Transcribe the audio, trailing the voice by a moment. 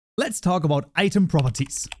Let's talk about item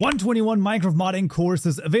properties. 121 Minecraft modding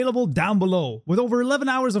courses available down below, with over 11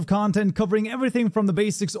 hours of content covering everything from the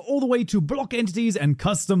basics all the way to block entities and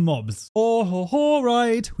custom mobs.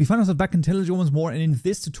 Alright, we find ourselves back in IntelliJ once more, and in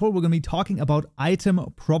this tutorial we're going to be talking about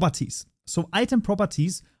item properties. So item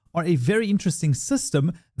properties are a very interesting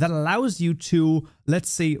system that allows you to,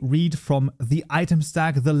 let's say, read from the item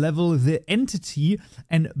stack, the level, the entity,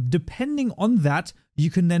 and depending on that,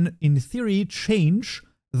 you can then, in theory, change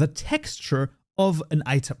the texture of an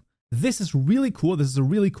item. This is really cool. This is a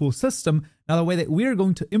really cool system. Now, the way that we're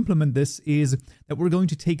going to implement this is that we're going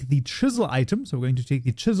to take the chisel item. So we're going to take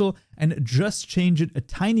the chisel and just change it a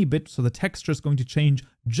tiny bit. So the texture is going to change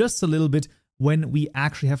just a little bit when we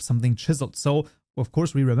actually have something chiseled. So of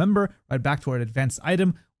course, we remember right back to our advanced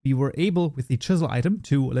item, we were able with the chisel item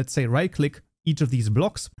to, let's say, right click each of these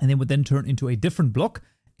blocks, and they would then turn into a different block.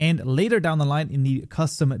 And later down the line in the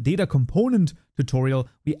custom data component tutorial,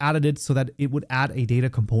 we added it so that it would add a data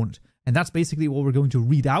component. And that's basically what we're going to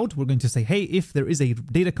read out. We're going to say, hey, if there is a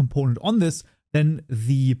data component on this, then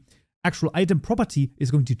the actual item property is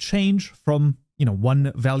going to change from,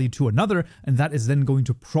 one value to another. And that is then going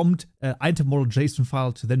to prompt an item model JSON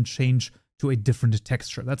file to then change to a different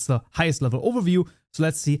texture. That's the highest level overview. So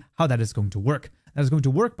let's see how that is going to work. That is going to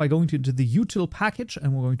work by going into the util package,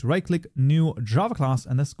 and we're going to right click new Java class,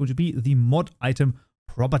 and that's going to be the mod item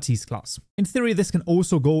properties class. In theory, this can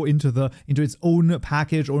also go into its own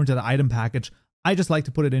package or into the item package. I just like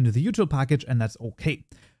to put it into the util package, and that's okay.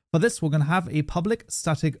 For this, we're going to have a public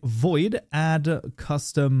static void add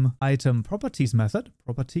custom item properties method.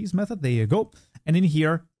 There you go. And in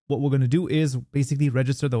here, what we're going to do is basically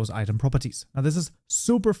register those item properties. Now, this is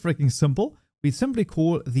super freaking simple. We simply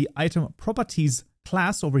call the item properties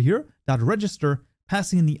class over here .register,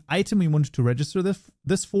 passing in the item we want to register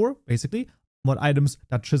this for, basically mod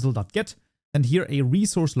items.chisel.get, and here a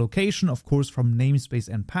resource location, of course, from namespace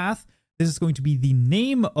and path. This is going to be the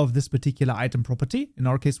name of this particular item property. In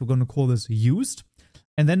our case, we're going to call this used.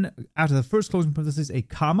 And then after the first closing parenthesis, a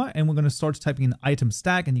comma, and we're going to start typing in item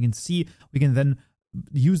stack, and you can see we can then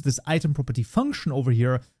use this item property function over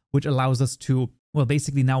here, which allows us to, well,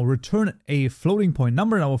 basically now return a floating point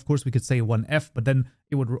number. Now, of course, we could say 1f, but then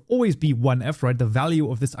it would always be 1f, right? The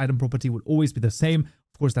value of this item property would always be the same.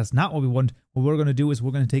 Of course, that's not what we want. What we're going to do is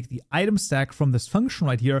we're going to take the item stack from this function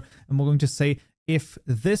right here, and we're going to say if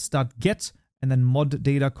this.get and then mod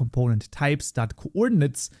data component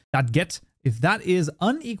types.coordinates.get, if that is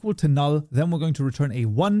unequal to null, then we're going to return a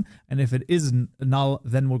 1. And if it is null,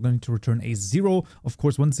 then we're going to return a 0. Of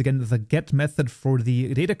course, once again, the get method for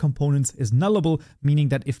the data components is nullable, meaning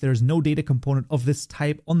that if there's no data component of this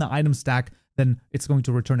type on the item stack, then it's going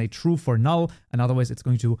to return a true for null. And otherwise, it's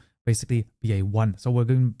going to basically be a 1. So we're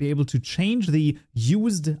going to be able to change the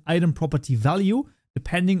used item property value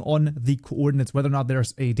depending on the coordinates, whether or not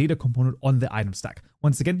there's a data component on the item stack.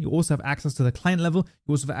 Once again, you also have access to the client level.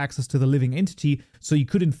 You also have access to the living entity. So you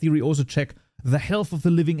could, in theory, also check the health of the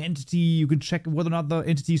living entity. You could check whether or not the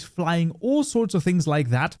entity is flying, all sorts of things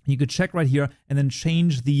like that. You could check right here and then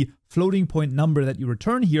change the floating point number that you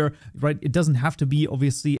return here, right? It doesn't have to be,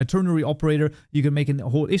 obviously, a ternary operator. You can make a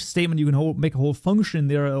whole if statement. You can make a whole function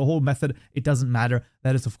there, a whole method. It doesn't matter.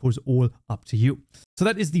 That is, of course, all up to you. So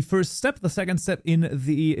that is the first step. The second step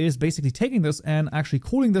is basically taking this and actually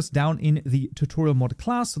calling this down in the tutorial mod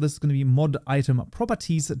class. So this is going to be mod item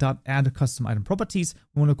properties.add custom item properties.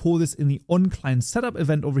 We want to call this in the on client setup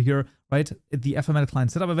event over here, right? The FML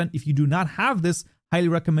client setup event. If you do not have this, highly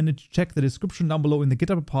recommended to check the description down below in the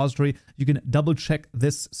GitHub repository. You can double check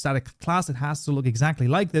this static class. It has to look exactly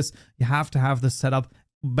like this. You have to have this set up,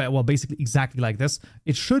 well, basically exactly like this.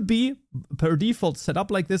 It should be per default set up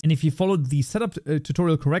like this. And if you followed the setup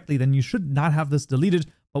tutorial correctly, then you should not have this deleted.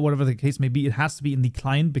 But whatever the case may be, it has to be in the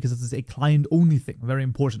client because this is a client only thing. Very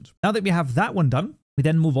important. Now that we have that one done, we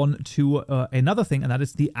then move on to another thing, and that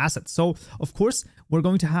is the assets. So, of course, we're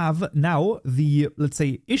going to have now the, let's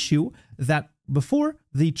say, issue that before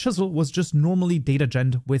the chisel was just normally data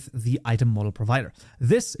gen with the item model provider.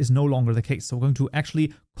 This is no longer the case. So we're going to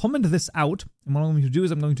actually comment this out. And what I'm going to do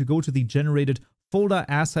is I'm going to go to the generated folder,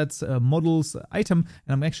 assets, models, item,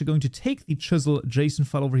 and I'm actually going to take the chisel JSON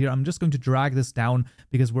file over here. I'm just going to drag this down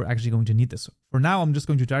because we're actually going to need this. For now, I'm just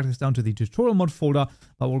going to drag this down to the tutorial mod folder,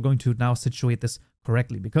 but we're going to now situate this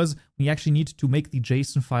correctly because we actually need to make the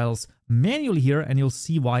JSON files manually here, and you'll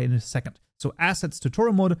see why in a second. So assets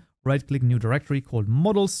tutorial mod, right click new directory called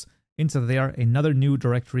models, inside there another new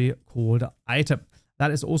directory called item. That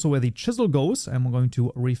is also where the chisel goes, and we're going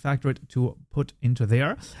to refactor it to put into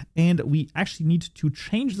there. And we actually need to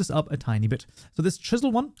change this up a tiny bit. So this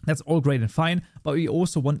chisel one, that's all great and fine, but we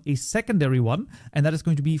also want a secondary one, and that is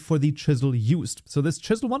going to be for the chisel used. So this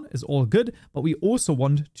chisel one is all good, but we also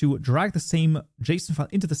want to drag the same JSON file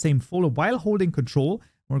into the same folder while holding control.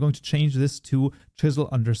 We're going to change this to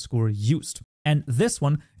chisel_used. And this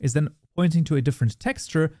one is then pointing to a different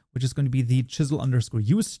texture, which is going to be the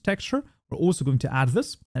chisel_used texture. We're also going to add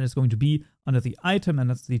this, and it's going to be under the item, and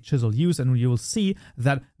that's the chisel use. And you will see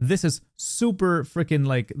that this is super freaking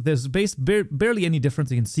like, there's barely any difference.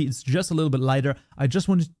 You can see it's just a little bit lighter. I just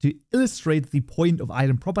wanted to illustrate the point of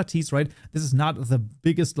item properties, right? This is not the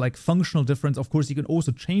biggest like functional difference. Of course, you can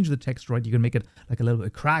also change the text, right? You can make it like a little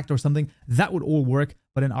bit cracked or something. That would all work.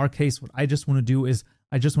 But in our case, what I just want to do is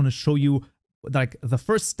I just want to show you like the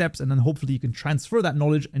first steps, and then hopefully you can transfer that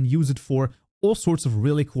knowledge and use it for all sorts of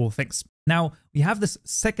really cool things. Now, we have this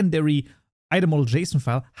secondary item model JSON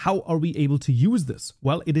file. How are we able to use this?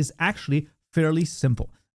 Well, it is actually fairly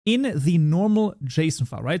simple. In the normal JSON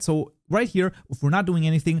file, right? So right here, if we're not doing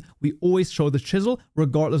anything, we always show the chisel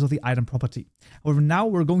regardless of the item property. However, now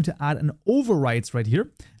we're going to add an overrides right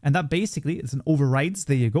here. And that basically is an overrides,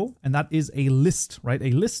 there you go. And that is a list, right?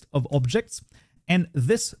 A list of objects. And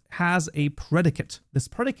this has a predicate. This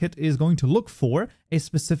predicate is going to look for a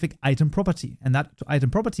specific item property. And that item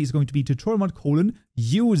property is going to be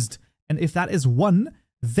tutorial_mod:used. And if that is 1,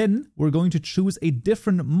 then we're going to choose a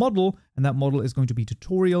different model. And that model is going to be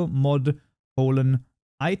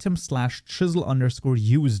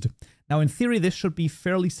tutorial_mod:item/chisel_used. Now, in theory, this should be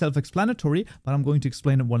fairly self-explanatory, but I'm going to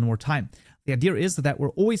explain it one more time. The idea is that we're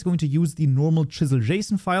always going to use the normal chisel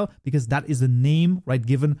JSON file because that is the name, right,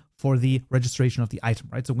 given for the registration of the item,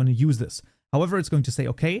 right? So we're going to use this. However, it's going to say,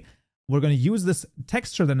 okay, we're going to use this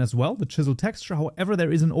texture then as well, the chisel texture. However,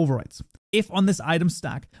 there is an overrides. If on this item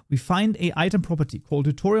stack, we find a item property called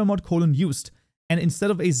tutorial_mod:used, and instead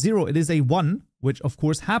of a 0, it is a 1, which of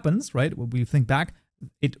course happens, right? When we think back,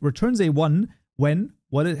 it returns a 1 when,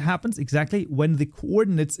 what it happens exactly? When the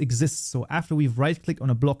coordinates exist. So after we've right-clicked on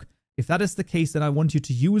a block, if that is the case, then I want you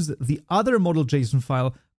to use the other model JSON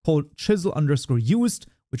file called chisel_used,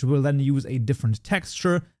 which will then use a different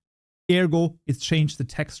texture. Ergo, it's changed the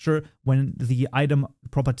texture when the item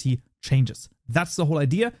property changes. That's the whole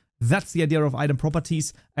idea. That's the idea of item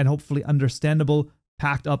properties, and hopefully understandable,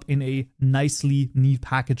 packed up in a nicely neat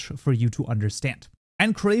package for you to understand.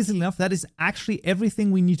 And crazily enough, that is actually everything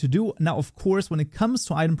we need to do. Now, of course, when it comes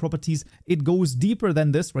to item properties, it goes deeper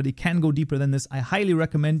than this, right? It can go deeper than this. I highly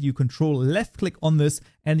recommend you control left click on this,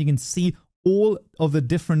 and you can see all of the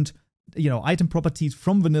different, item properties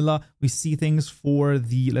from vanilla. We see things for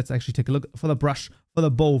the, let's actually take a look, for the brush, for the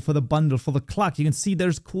bow, for the bundle, for the clock. You can see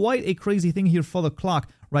there's quite a crazy thing here for the clock,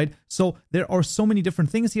 right? So there are so many different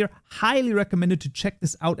things here. Highly recommended to check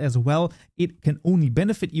this out as well. It can only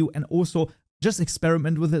benefit you, and also just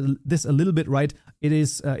experiment with this a little bit, right? It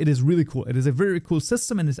is really cool. It is a very cool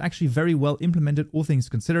system, and it's actually very well implemented, all things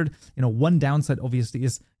considered. One downside obviously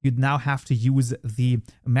is you'd now have to use the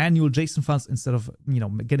manual JSON files instead of,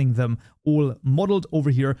 getting them all modeled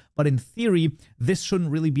over here. But in theory, this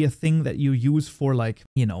shouldn't really be a thing that you use for like,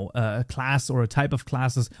 a class or a type of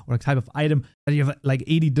classes or a type of item that you have like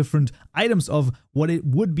 80 different items of. What it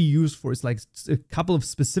would be used for is like a couple of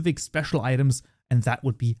specific special items, and that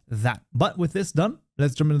would be that. But with this done,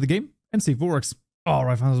 let's jump into the game and see if it works. All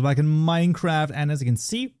right, I'm back in Minecraft, and as you can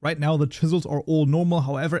see, right now the chisels are all normal.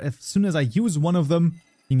 However, as soon as I use one of them,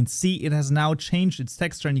 you can see it has now changed its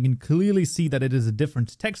texture, and you can clearly see that it is a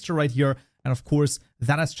different texture right here. And of course,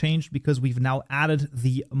 that has changed because we've now added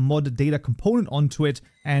the mod data component onto it,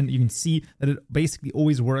 and you can see that it basically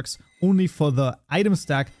always works only for the item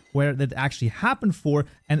stack where that actually happened for,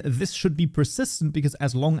 and this should be persistent because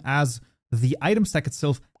as long as the item stack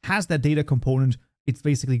itself has that data component, it's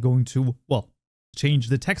basically going to, well, change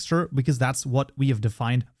the texture because that's what we have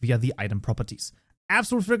defined via the item properties.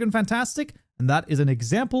 Absolutely freaking fantastic. And that is an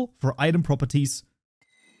example for item properties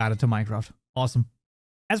added to Minecraft. Awesome.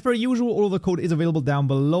 As per usual, all of the code is available down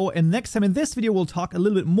below. And next time in this video, we'll talk a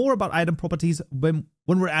little bit more about item properties when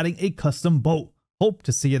we're adding a custom bow. Hope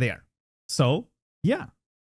to see you there. So, yeah.